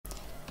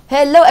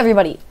Hello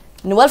everybody,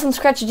 Noel from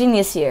Scratch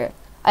Genius here.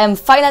 I am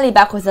finally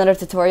back with another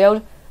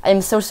tutorial. I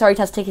am so sorry it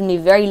has taken me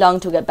very long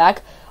to get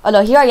back,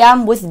 although here I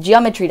am with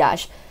Geometry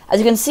Dash. As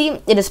you can see,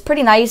 it is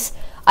pretty nice.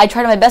 I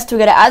tried my best to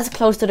get it as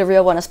close to the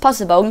real one as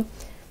possible,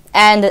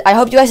 and I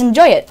hope you guys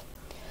enjoy it.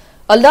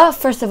 Although,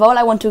 first of all,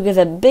 I want to give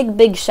a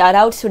big shout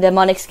out to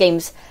Demonix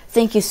Games.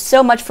 Thank you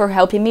so much for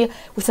helping me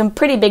with some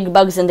pretty big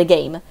bugs in the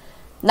game.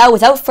 Now,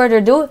 without further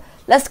ado,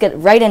 let's get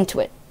right into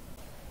it.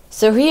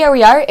 So here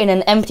we are in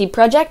an empty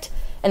project,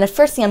 and the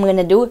first thing I'm going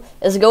to do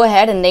is go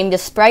ahead and name the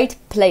sprite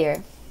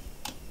Player.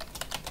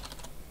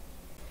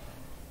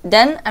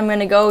 Then I'm going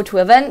to go to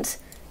Event,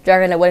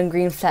 drag in a when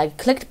green flag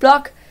clicked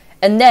block,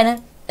 and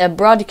then a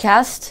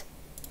broadcast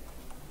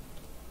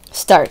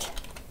start.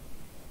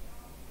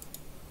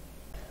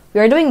 We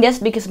are doing this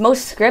because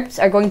most scripts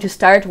are going to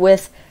start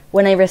with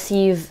when I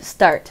receive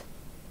start.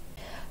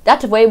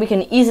 That way we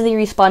can easily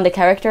respawn the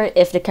character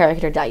if the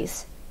character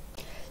dies.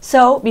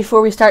 So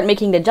before we start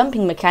making the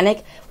jumping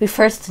mechanic, we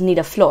first need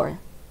a floor.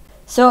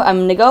 So I'm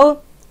going to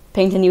go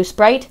paint a new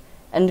sprite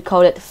and call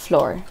it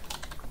floor.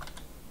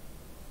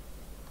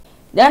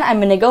 Then I'm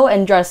going to go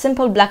and draw a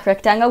simple black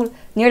rectangle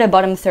near the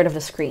bottom third of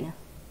the screen.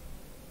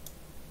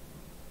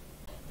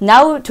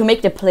 Now to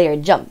make the player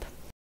jump.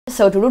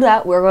 So to do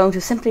that, we're going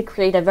to simply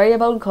create a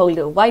variable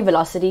called y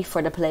velocity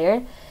for the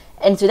player,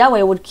 and so that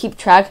way it would keep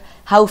track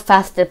how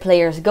fast the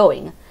player is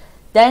going.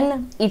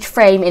 Then each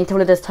frame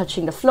until it is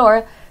touching the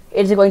floor,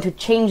 it is going to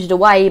change the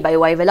y by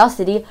y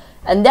velocity,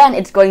 and then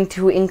it's going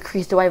to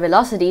increase the y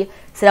velocity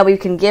so that we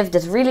can give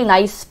this really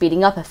nice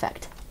speeding up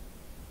effect.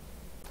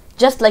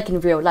 Just like in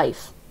real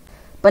life.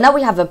 But now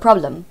we have a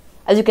problem.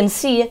 As you can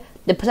see,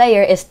 the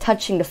player is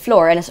touching the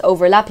floor and is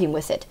overlapping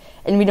with it,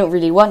 and we don't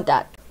really want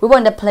that. We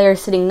want the player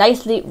sitting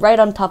nicely right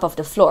on top of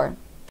the floor.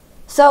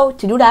 So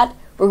to do that,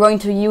 we're going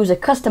to use a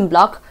custom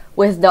block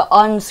with the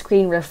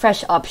on-screen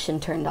refresh option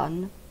turned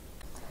on.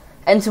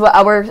 And so what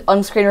our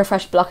on-screen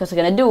refresh block is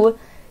going to do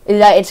is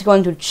that it's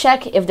going to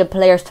check if the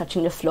player is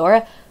touching the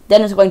floor,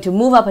 then it's going to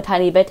move up a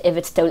tiny bit if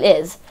it still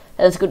is.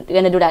 Then it's going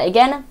to do that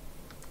again,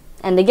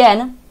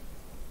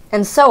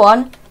 and so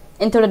on,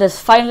 until it is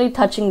finally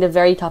touching the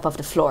very top of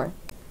the floor.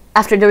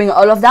 After doing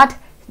all of that,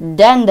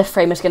 then the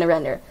frame is going to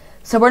render.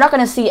 So we're not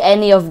going to see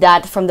any of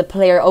that from the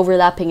player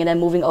overlapping and then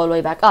moving all the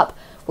way back up.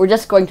 We're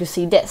just going to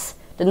see this,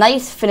 the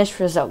nice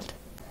finished result.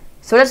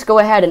 So let's go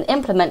ahead and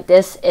implement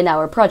this in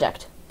our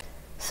project.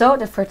 So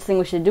the first thing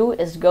we should do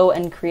is go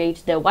and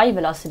create the y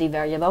velocity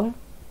variable.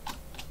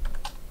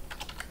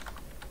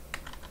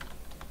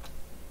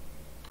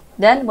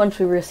 Then once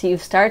we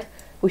receive start,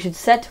 we should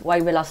set y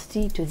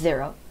velocity to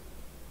 0.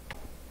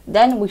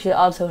 Then we should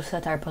also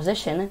set our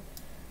position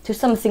to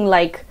something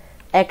like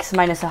x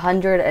minus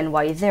 100 and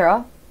y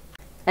 0,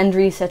 and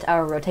reset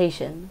our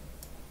rotation.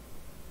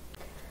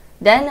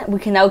 Then we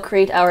can now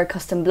create our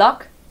custom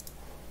block.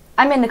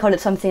 I'm going to call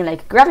it something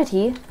like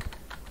gravity,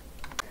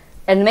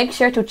 and make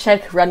sure to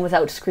check run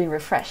without screen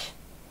refresh.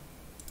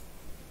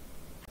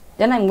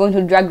 Then I'm going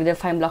to drag the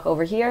define block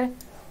over here,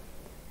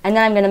 and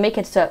then I'm going to make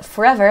it so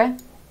forever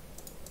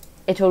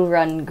it will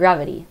run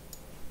gravity.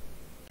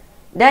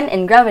 Then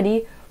in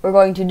gravity, we're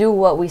going to do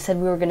what we said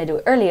we were going to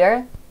do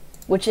earlier,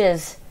 which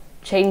is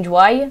change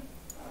y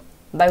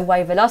by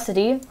y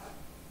velocity,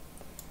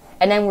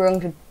 and then we're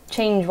going to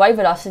change y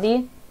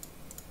velocity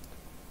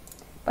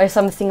by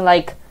something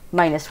like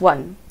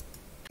 -1.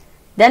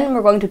 Then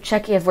we're going to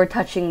check if we're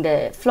touching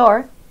the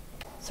floor.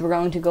 So we're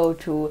going to go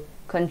to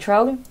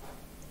control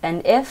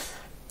and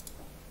if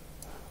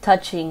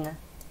touching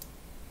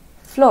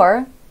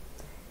floor.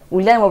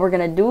 Then what we're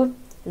going to do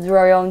is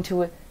we're going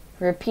to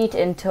repeat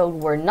until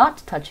we're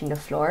not touching the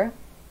floor.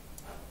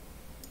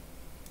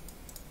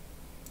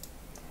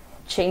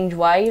 Change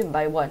y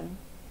by 1.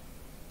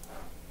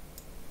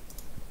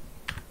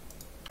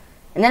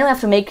 And then we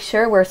have to make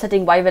sure we're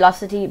setting y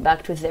velocity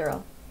back to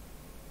 0.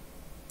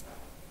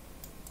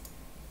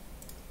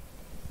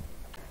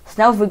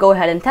 So now if we go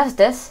ahead and test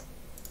this,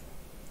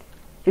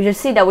 you should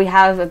see that we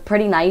have a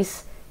pretty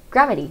nice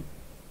gravity.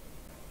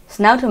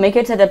 So now to make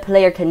it so the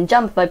player can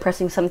jump by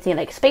pressing something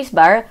like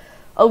spacebar,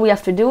 all we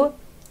have to do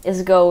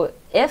is go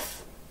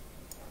if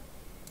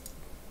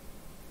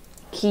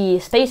key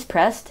space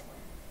pressed.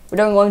 We're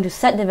then going to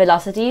set the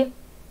velocity,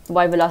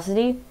 y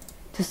velocity,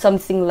 to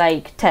something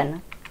like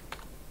 10.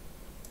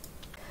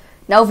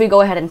 Now if we go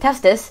ahead and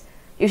test this,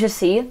 you should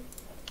see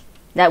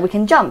that we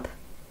can jump.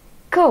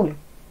 Cool!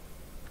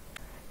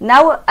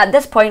 Now at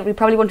this point we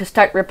probably want to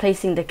start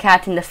replacing the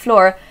cat in the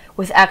floor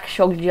with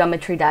actual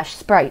Geometry Dash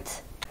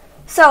sprites.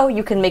 So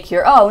you can make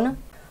your own,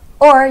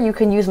 or you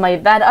can use my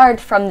bad art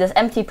from this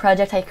empty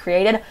project I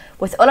created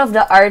with all of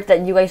the art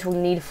that you guys will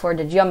need for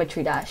the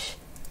Geometry Dash.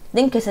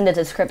 Link is in the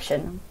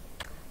description.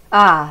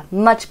 Ah,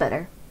 much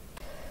better.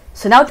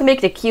 So now to make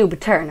the cube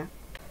turn.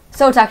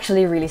 So it's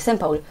actually really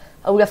simple.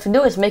 All we have to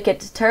do is make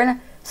it turn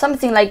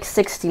something like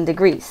 16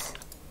 degrees.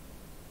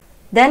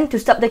 Then to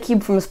stop the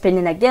cube from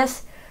spinning like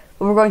this,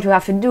 what we're going to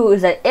have to do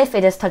is that if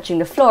it is touching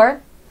the floor,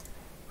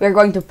 we're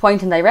going to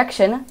point in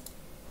direction.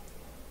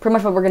 Pretty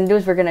much what we're going to do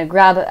is we're going to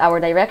grab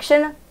our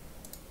direction,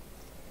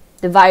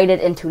 divide it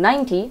into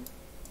 90.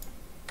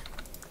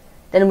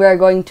 Then we are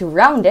going to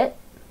round it.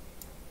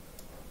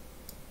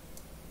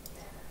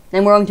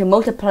 Then we're going to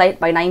multiply it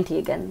by 90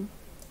 again.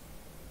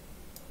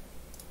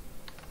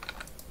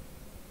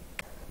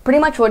 Pretty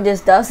much what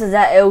this does is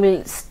that it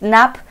will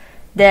snap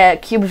the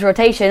cube's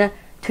rotation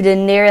to the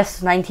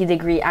nearest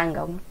 90-degree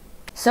angle.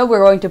 So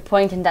we're going to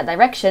point in that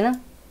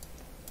direction,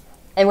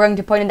 and we're going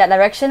to point in that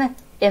direction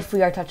if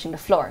we are touching the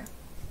floor.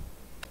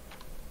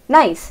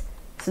 Nice!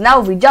 So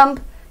now if we jump,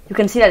 you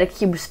can see that the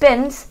cube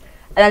spins,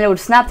 and then it would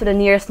snap to the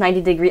nearest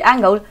 90-degree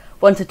angle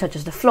once it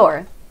touches the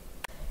floor.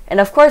 And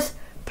of course,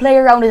 play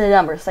around with the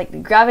numbers, like the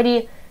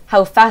gravity,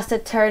 how fast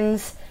it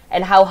turns,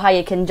 and how high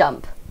it can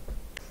jump.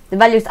 The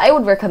values I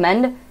would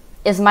recommend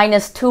is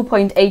minus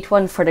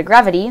 2.81 for the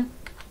gravity,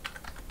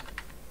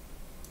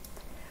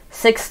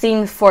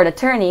 16 for the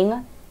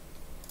turning,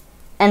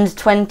 and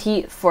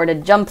 20 for the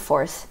jump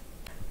force.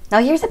 Now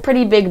here's a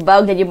pretty big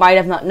bug that you might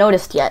have not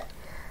noticed yet.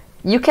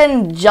 You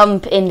can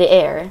jump in the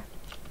air,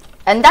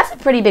 and that's a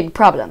pretty big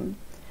problem.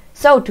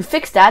 So to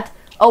fix that,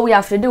 all we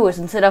have to do is,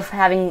 instead of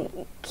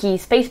having key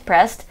space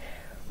pressed,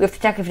 we have to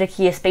check if the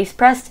key is space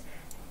pressed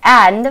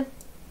and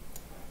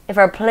if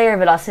our player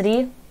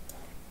velocity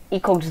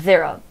equals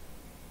 0.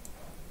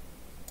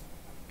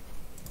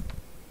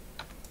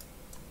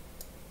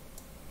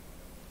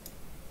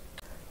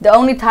 The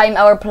only time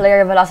our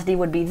player velocity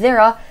would be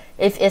 0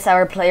 if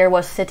our player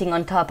was sitting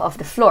on top of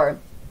the floor.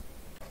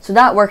 So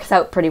that works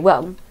out pretty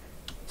well.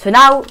 So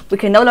now we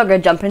can no longer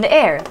jump in the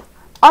air.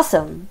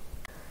 Awesome!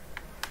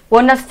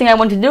 One last thing I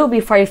want to do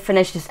before I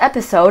finish this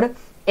episode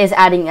is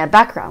adding a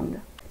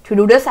background. To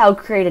do this, I'll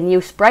create a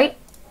new sprite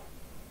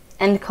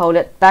and call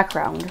it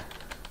background.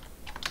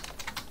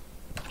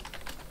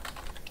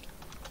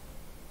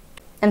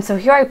 And so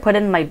here I put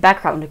in my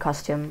background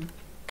costume.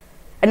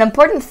 An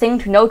important thing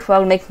to note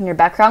while making your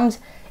backgrounds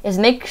is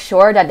make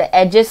sure that the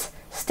edges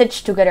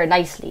stitch together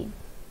nicely.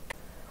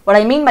 What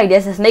I mean by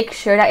this is make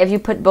sure that if you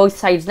put both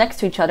sides next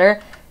to each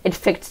other, it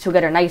fits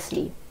together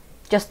nicely.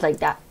 Just like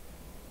that.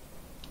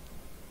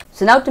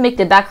 So now to make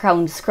the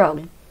background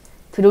scroll.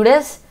 To do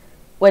this,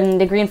 when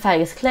the green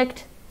flag is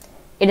clicked,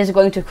 it is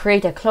going to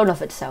create a clone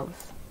of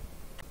itself.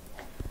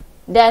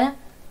 Then,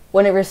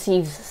 when it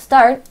receives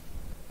start,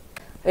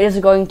 it is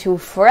going to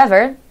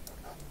forever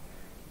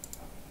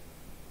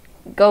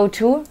go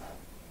to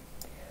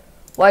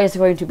y is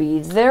going to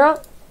be 0,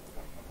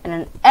 and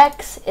then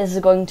x is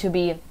going to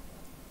be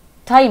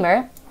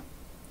timer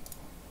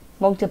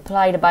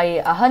multiplied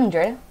by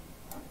 100,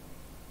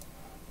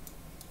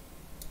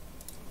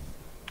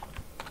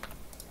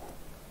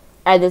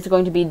 and it's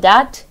going to be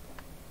that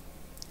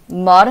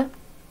mod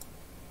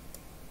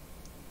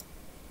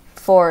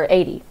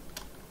 480.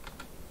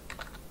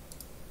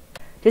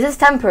 This is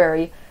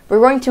temporary. We're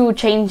going to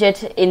change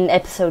it in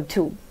episode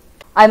 2.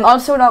 I'm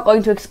also not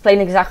going to explain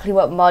exactly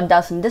what mod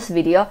does in this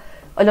video,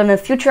 although in the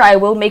future I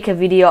will make a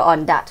video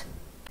on that.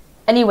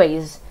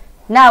 Anyways,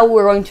 now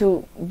we're going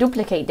to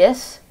duplicate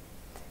this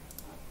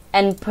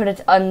and put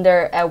it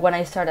under when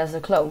I start as a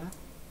clone.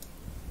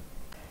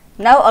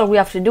 Now all we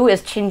have to do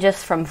is change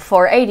this from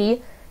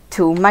 480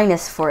 to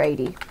minus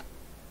 480.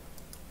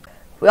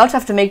 We also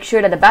have to make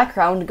sure that the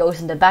background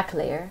goes in the back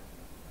layer.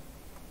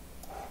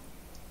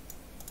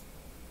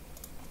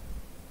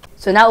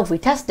 So now if we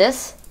test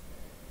this,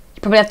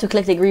 you probably have to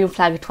click the green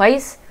flag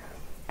twice,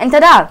 and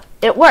ta-da!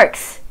 It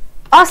works!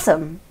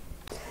 Awesome!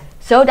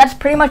 So that's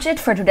pretty much it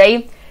for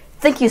today.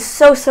 Thank you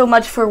so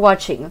much for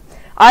watching.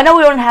 I know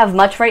we don't have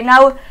much right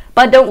now,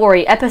 but don't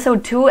worry,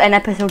 episode 2 and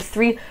episode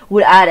 3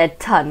 will add a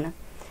ton.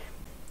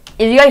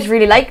 If you guys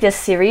really like this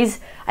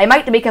series, I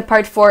might make a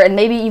part 4 and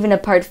maybe even a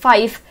part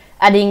 5,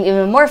 adding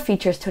even more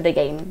features to the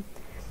game.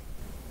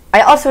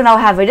 I also now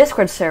have a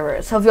Discord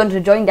server, so if you want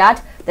to join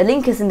that, the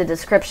link is in the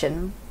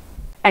description.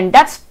 And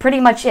that's pretty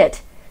much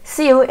it.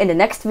 See you in the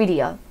next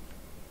video.